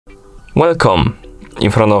Welcome!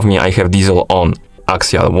 In front of me I have DIESEL On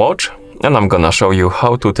Axial watch, and I'm gonna show you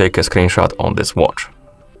how to take a screenshot on this watch.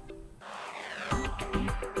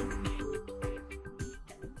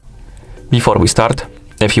 Before we start,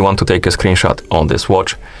 if you want to take a screenshot on this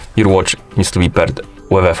watch, your watch needs to be paired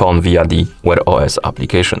with a phone via the Wear OS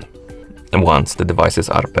application. And once the devices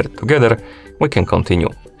are paired together, we can continue.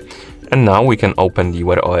 And now we can open the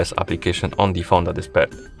Wear OS application on the phone that is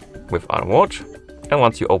paired with our watch. And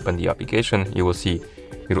once you open the application, you will see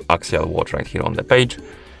your Axial watch right here on the page.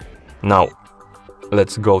 Now,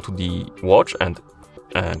 let's go to the watch and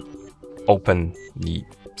open the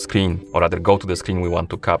screen, or rather go to the screen we want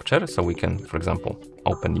to capture. So we can, for example,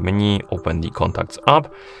 open the menu, open the contacts app,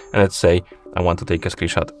 and let's say I want to take a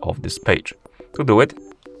screenshot of this page. To do it,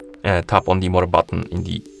 tap on the More button in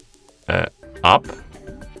the app,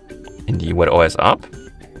 in the Wear OS app,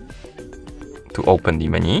 to open the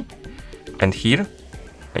menu. And here,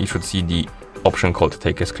 you should see the option called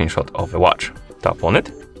Take a Screenshot of a Watch. Tap on it.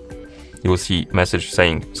 You will see a message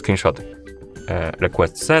saying Screenshot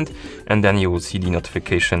request sent, and then you will see the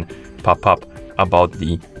notification pop up about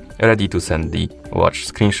the ready to send the watch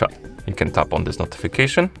screenshot. You can tap on this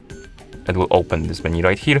notification. It will open this menu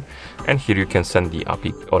right here, and here you can send the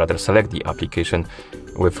or rather select the application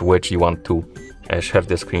with which you want to share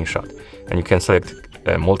the screenshot. And you can select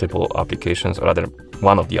multiple applications, or rather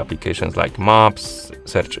one of the applications like Maps,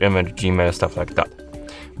 Search Image, Gmail, stuff like that.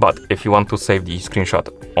 But if you want to save the screenshot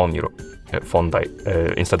on your phone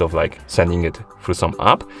instead of like sending it through some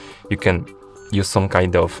app, you can use some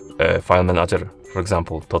kind of file manager, for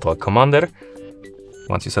example, Total Commander.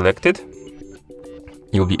 Once you select it,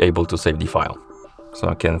 you'll be able to save the file. So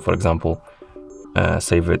I can, for example,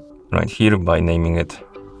 save it right here by naming it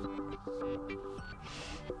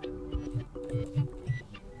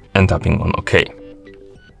and tapping on OK.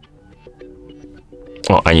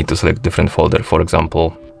 Oh, I need to select different folder, for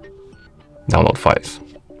example, download files,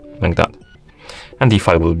 like that. And the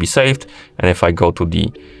file will be saved. And if I go to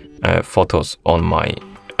the photos on my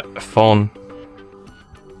phone,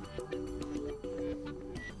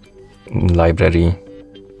 library,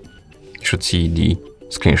 you should see the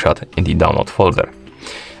screenshot in the download folder.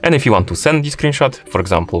 And if you want to send the screenshot, for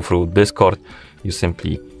example, through Discord, you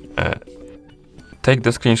simply take the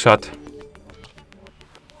screenshot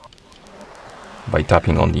by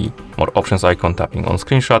tapping on the More Options icon, tapping on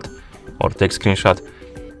Screenshot or Take Screenshot,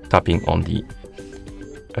 tapping on the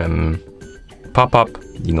pop-up,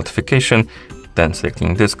 the notification, then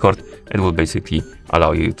selecting Discord. It will basically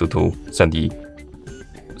allow you to send the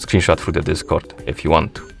screenshot through the Discord if you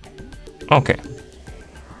want to. Okay.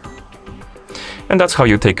 And that's how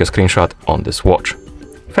you take a screenshot on this watch.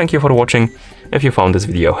 Thank you for watching. If you found this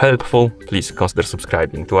video helpful, please consider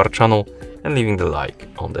subscribing to our channel and leaving the like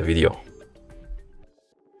on the video.